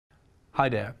Hi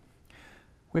there.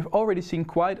 We've already seen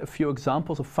quite a few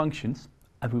examples of functions,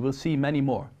 and we will see many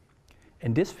more.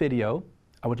 In this video,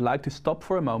 I would like to stop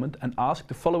for a moment and ask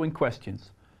the following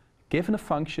questions. Given a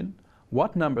function,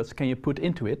 what numbers can you put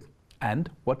into it, and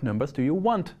what numbers do you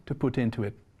want to put into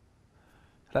it?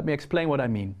 Let me explain what I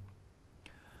mean.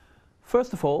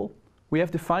 First of all, we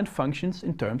have defined functions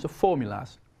in terms of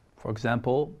formulas. For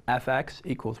example, fx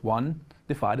equals 1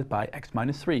 divided by x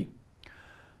minus 3.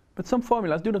 But some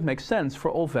formulas do not make sense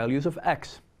for all values of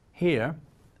x. Here,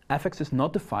 fx is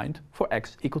not defined for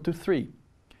x equal to 3.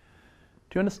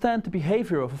 To understand the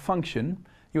behavior of a function,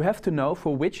 you have to know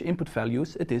for which input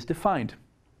values it is defined.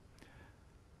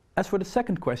 As for the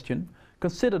second question,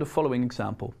 consider the following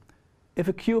example. If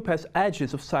a cube has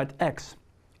edges of side x,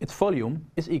 its volume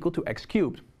is equal to x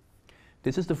cubed.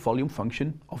 This is the volume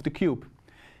function of the cube.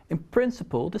 In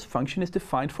principle, this function is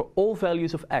defined for all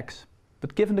values of x,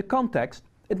 but given the context,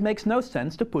 it makes no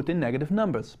sense to put in negative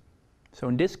numbers. So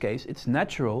in this case, it's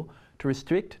natural to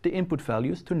restrict the input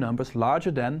values to numbers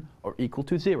larger than or equal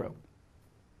to 0.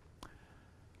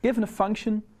 Given a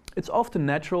function, it's often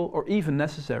natural or even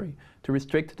necessary to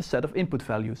restrict the set of input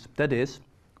values. That is,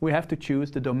 we have to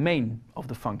choose the domain of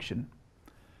the function.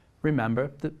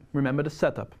 Remember the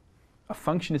setup. A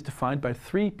function is defined by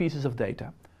 3 pieces of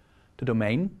data. The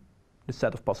domain, the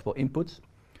set of possible inputs,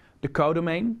 the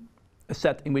codomain, a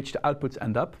set in which the outputs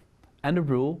end up, and a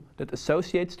rule that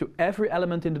associates to every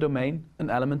element in the domain an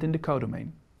element in the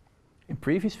codomain. In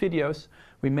previous videos,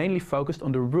 we mainly focused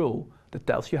on the rule that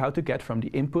tells you how to get from the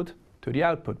input to the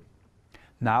output.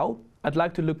 Now, I'd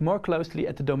like to look more closely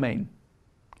at the domain.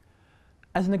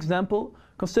 As an example,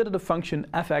 consider the function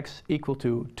fx equal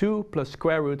to 2 plus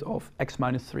square root of x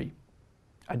minus 3.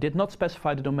 I did not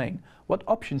specify the domain. What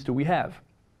options do we have?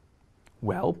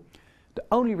 Well, the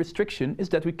only restriction is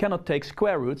that we cannot take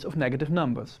square roots of negative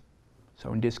numbers.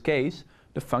 So in this case,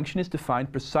 the function is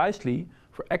defined precisely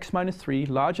for x minus 3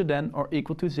 larger than or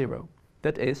equal to 0.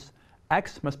 That is,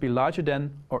 x must be larger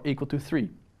than or equal to 3.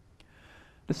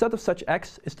 The set of such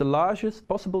x is the largest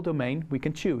possible domain we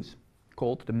can choose,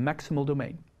 called the maximal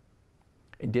domain.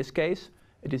 In this case,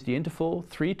 it is the interval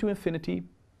 3 to infinity,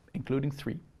 including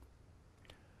 3.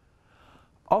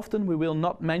 Often we will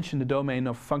not mention the domain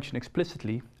of a function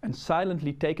explicitly and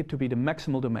silently take it to be the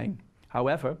maximal domain.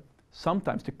 However,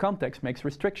 sometimes the context makes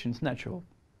restrictions natural.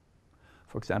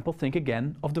 For example, think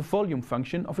again of the volume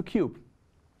function of a cube.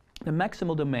 The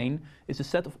maximal domain is the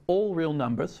set of all real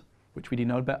numbers, which we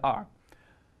denote by R.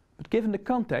 But given the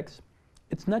context,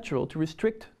 it's natural to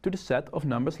restrict to the set of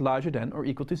numbers larger than or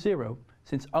equal to 0,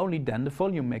 since only then the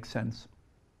volume makes sense.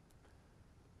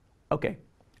 Okay.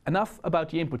 Enough about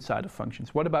the input side of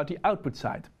functions. What about the output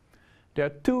side? There are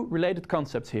 2 related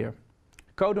concepts here,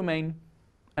 codomain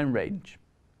and range.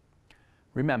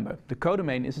 Remember, the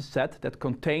codomain is a set that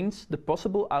contains the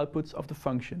possible outputs of the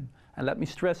function. And let me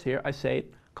stress here, I say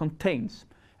it contains.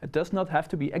 It does not have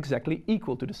to be exactly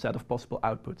equal to the set of possible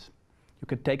outputs. You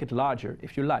can take it larger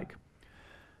if you like.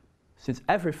 Since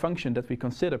every function that we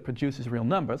consider produces real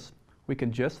numbers, we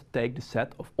can just take the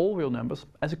set of all real numbers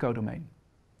as a codomain.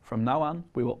 From now on,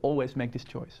 we will always make this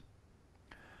choice.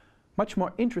 Much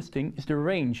more interesting is the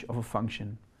range of a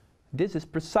function. This is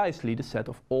precisely the set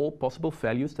of all possible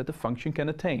values that the function can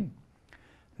attain.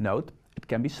 Note, it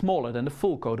can be smaller than the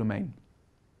full codomain.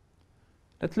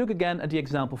 Let's look again at the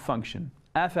example function,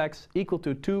 fx equal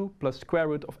to 2 plus square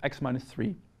root of x minus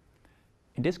 3.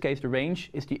 In this case, the range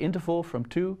is the interval from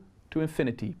 2 to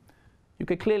infinity. You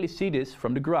can clearly see this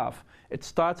from the graph. It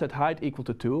starts at height equal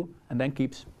to 2 and then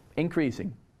keeps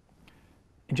increasing.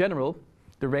 In general,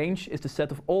 the range is the set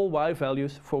of all y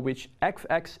values for which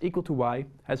fx equal to y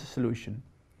has a solution.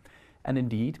 And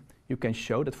indeed, you can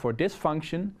show that for this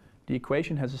function, the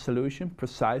equation has a solution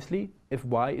precisely if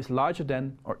y is larger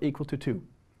than or equal to 2.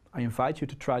 I invite you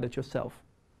to try that yourself.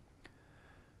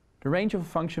 The range of a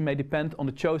function may depend on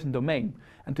the chosen domain,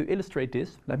 and to illustrate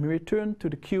this, let me return to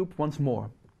the cube once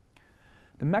more.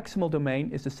 The maximal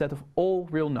domain is the set of all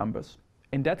real numbers.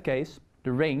 In that case,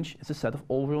 the range is a set of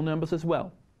all real numbers as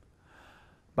well.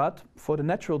 But for the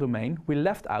natural domain, we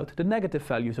left out the negative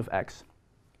values of x.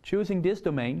 Choosing this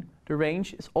domain, the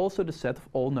range is also the set of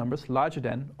all numbers larger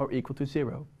than or equal to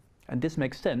 0. And this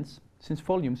makes sense, since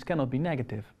volumes cannot be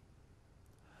negative.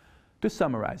 To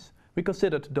summarize, we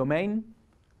considered domain,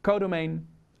 codomain,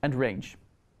 and range.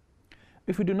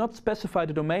 If we do not specify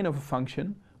the domain of a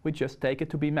function, we just take it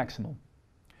to be maximal.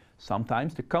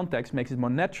 Sometimes the context makes it more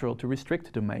natural to restrict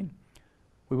the domain.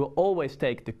 We will always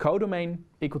take the codomain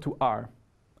equal to R.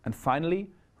 And finally,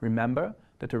 remember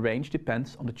that the range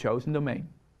depends on the chosen domain.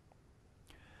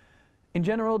 In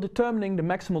general, determining the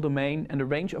maximal domain and the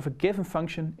range of a given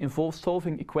function involves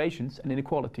solving equations and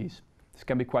inequalities. This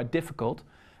can be quite difficult,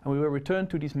 and we will return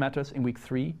to these matters in week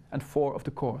 3 and 4 of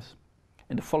the course.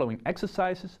 In the following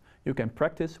exercises, you can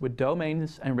practice with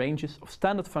domains and ranges of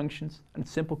standard functions and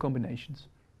simple combinations.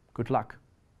 Good luck!